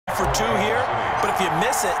for 2 here, but if you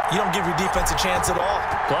miss it, you don't give your defense a chance at all.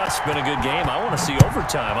 Plus, it's been a good game. I want to see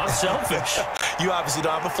overtime. I'm selfish. You obviously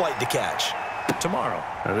don't have a flight to catch. Tomorrow.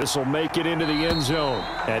 This will make it into the end zone.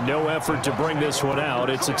 And no effort to bring this one out.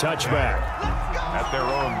 It's a touchback. At their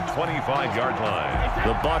own 25-yard line.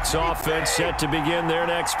 The Bucs offense set to begin their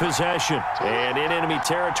next possession. And in enemy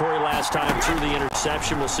territory last time through the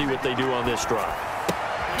interception. We'll see what they do on this drive.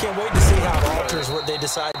 Can't wait to see how it alters what they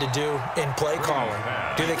decide to do in play calling.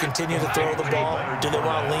 Do they continue to throw the ball? Do they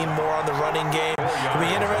want to lean more on the running game? It'll be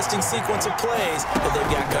an interesting sequence of plays that they've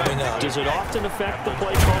got coming up. Does it often affect the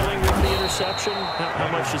play calling with the interception? How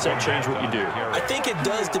much does that change what you do? I think it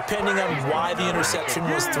does depending on why the interception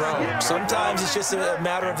was thrown. Sometimes it's just a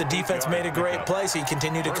matter of the defense made a great play, so you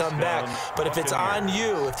continue to come back. But if it's on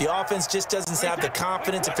you, if the offense just doesn't have the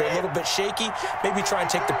confidence, if they're a little bit shaky, maybe try and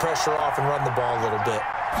take the pressure off and run the ball a little bit.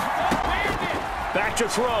 Back to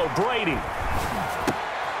throw, Brady.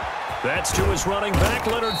 That's to his running back,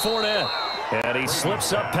 Leonard Fournette. And he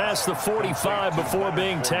slips up past the 45 before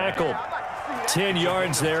being tackled. 10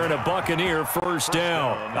 yards there and a Buccaneer first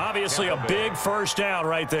down. Obviously a big first down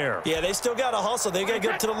right there. Yeah, they still got to hustle. They got to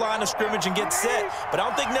get up to the line of scrimmage and get set. But I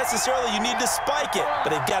don't think necessarily you need to spike it. But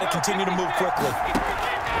they've got to continue to move quickly.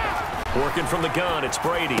 Working from the gun, it's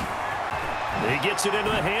Brady. He gets it into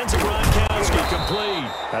the hands of Gronkowski, complete.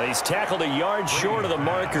 And he's tackled a yard short of the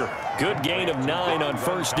marker. Good gain of 9 on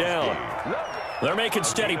first down. They're making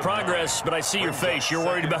steady progress, but I see your face. You're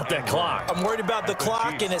worried about that clock. I'm worried about the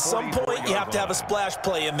clock, and at some point, you have to have a splash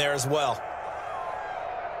play in there as well.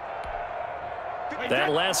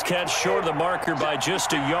 That last catch short of the marker by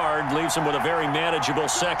just a yard leaves him with a very manageable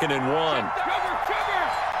 2nd and 1.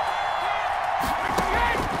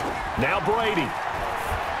 Now Brady.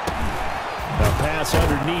 A pass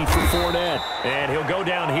underneath for Fournette. And he'll go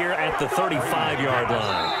down here at the 35-yard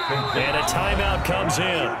line. And a timeout comes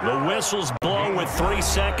in. The whistles blow with 3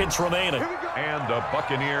 seconds remaining. And a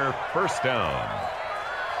Buccaneer first down.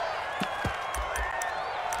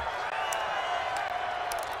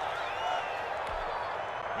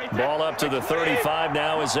 Ball up to the 35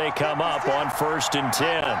 now as they come up on 1st and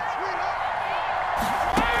 10.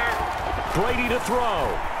 Brady to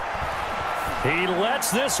throw. He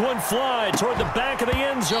lets this one fly toward the back of the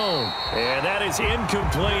end zone. And that is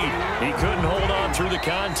incomplete. He couldn't hold on through the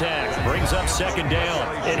contact. Brings up 2nd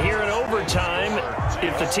down. And here in overtime,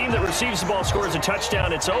 if the team that receives the ball scores a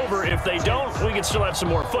touchdown, it's over. If they don't, we can still have some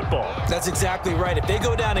more football. That's exactly right. If they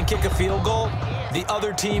go down and kick a field goal, the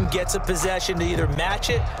other team gets a possession to either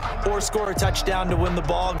match it or score a touchdown to win the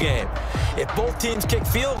ball game. If both teams kick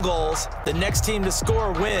field goals, the next team to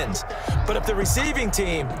score wins. But if the receiving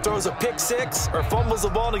team throws a pick six or fumbles the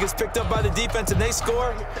ball and it gets picked up by the defense and they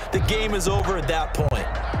score, the game is over at that point.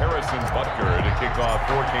 Harrison Butker to kick off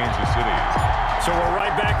for Kansas City. So we're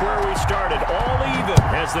right back where we started, all even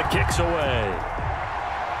as the kick's away.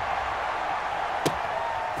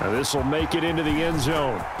 Now this will make it into the end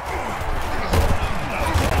zone.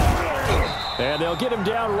 And they'll get him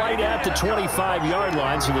down right at the 25-yard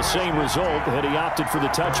line, so the same result had he opted for the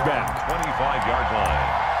touchback. 25-yard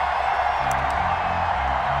line.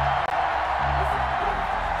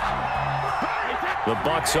 The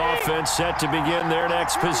Bucs offense set to begin their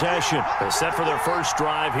next possession. They're set for their first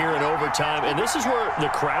drive here in overtime, and this is where the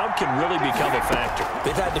crowd can really become a factor.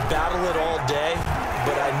 They've had to battle it all day,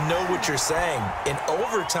 but I know what you're saying. In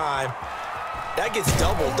overtime, that gets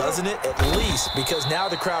doubled, doesn't it? At least, because now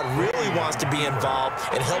the crowd really wants to be involved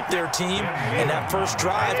and help their team, and that first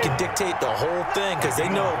drive can dictate the whole thing because they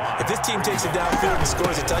know if this team takes it downfield and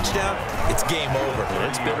scores a touchdown, it's game over.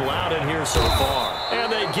 It's been loud in here so far. And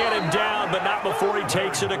they get him down, but not before he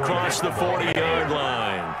takes it across the 40-yard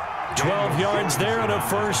line. 12 yards there and a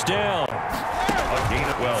first down.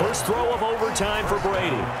 First throw of overtime for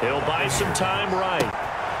Brady. He'll buy some time right.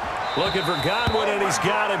 Looking for Godwin, and he's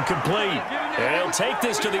got him complete. And he'll take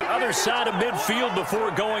this to the other side of midfield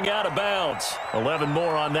before going out of bounds. 11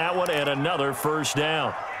 more on that one, and another first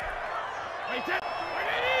down.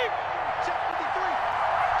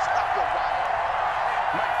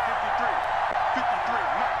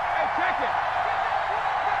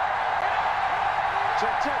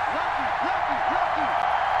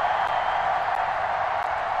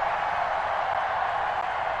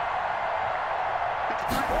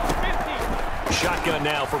 Shotgun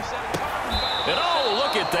now for... And oh,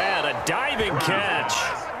 look at that, a diving catch.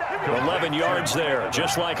 11 yards there,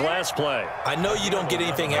 just like last play. I know you don't get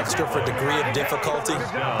anything extra for degree of difficulty,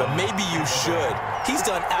 but maybe you should. He's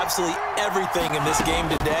done absolutely everything in this game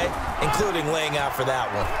today, including laying out for that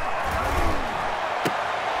one.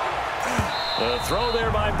 The throw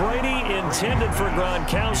there by Brady, intended for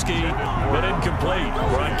Gronkowski, but incomplete.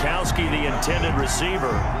 Gronkowski intended receiver.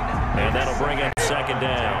 And that'll bring up second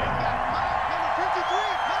down.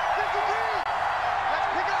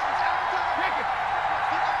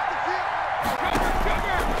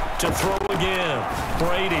 To throw again.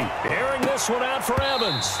 Brady airing this one out for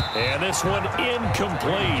Evans. And this one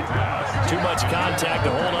incomplete. Too much contact to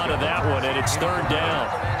hold on to that one, and it's third down.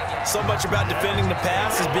 So much about defending the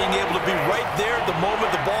pass is being able to be right there at the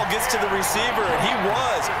moment the ball gets to the receiver, and he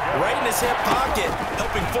was right in his hip pocket,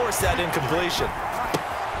 helping force that incompletion.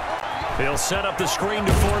 He'll set up the screen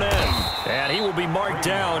to Fournette, and he will be marked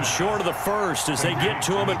down short of the first as they get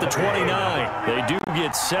to him at the 29. They do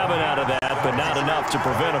get 7 out of that, but not enough to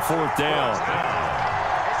prevent a fourth down.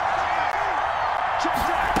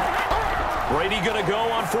 Brady going to go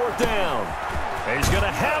on fourth down. He's going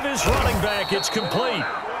to have his running back. It's complete.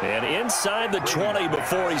 And inside the 20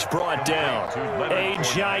 before he's brought down. A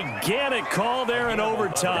gigantic call there in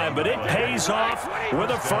overtime, but it pays off with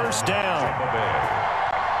a first down.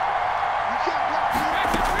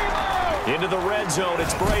 Into the red zone,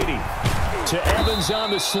 it's Brady. To Evans on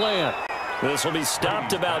the slant. This will be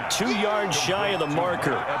stopped about 2 yards shy of the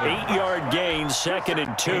marker. 8-yard gain, 2nd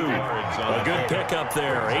and 2. A good pickup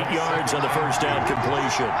there. 8 yards on the first down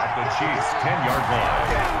completion. At the Chiefs' 10-yard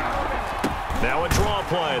line. Now a draw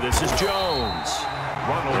play. This is Jones.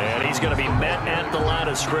 And he's going to be met at the line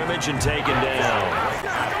of scrimmage and taken down.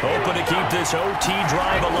 Hoping to keep this OT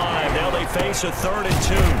drive alive. Now they face a 3rd and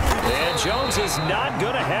 2. And Jones is not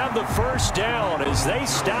going to have the first down as they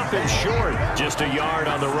stop him short. Just a yard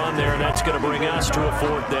on the run there, and that's going to bring us to a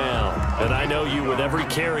 4th down. And I know you with every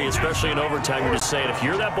carry, especially in overtime, you're just saying, if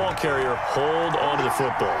you're that ball carrier, hold on to the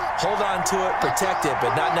football. Hold on to it, protect it,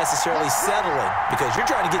 but not necessarily settling, because you're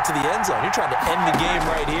trying to get to the end zone. You're trying to end the game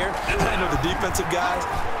right here. I know the defensive guys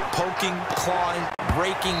poking, clawing,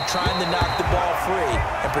 raking, trying to knock the ball free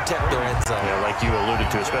and protect their end zone. Yeah, like you alluded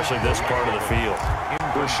to, especially this part of the field.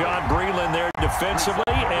 Rashad Breeland there defensively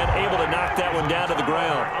and able to knock that one down to the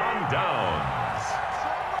ground. On downs.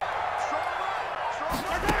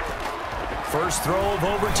 First throw of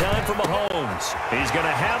overtime for Mahomes. He's going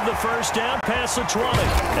to have the first down past the 20.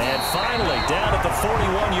 And finally down at the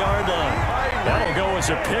 41-yard line. That'll go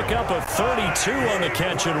as a pickup of 32 on the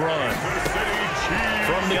catch and run.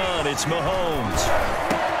 From the on, it's Mahomes.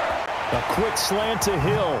 A quick slant to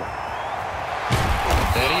Hill.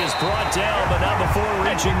 And he is brought down, but not before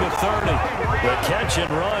reaching the 30. The catch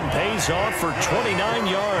and run pays off for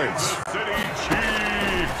 29 yards.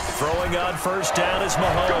 Throwing on first down is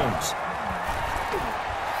Mahomes.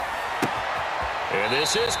 And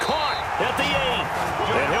this is caught at the 8.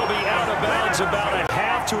 And he'll be out of bounds about a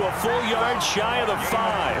half to a full yard shy of the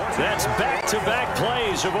 5. That's back-to-back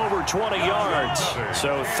plays of over 20 yards.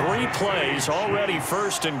 So 3 plays already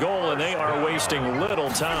first and goal, and they are wasting little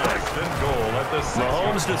time.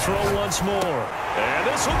 Mahomes to throw once more. And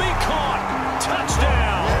this will be caught.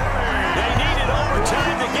 Touchdown. They needed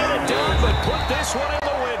overtime to get it done, but put this one in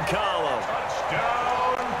the win column.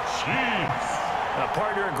 Touchdown, Chiefs.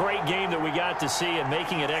 Partner, a great game that we got to see and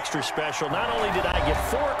making it extra special. Not only did I get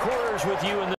 4 quarters with you in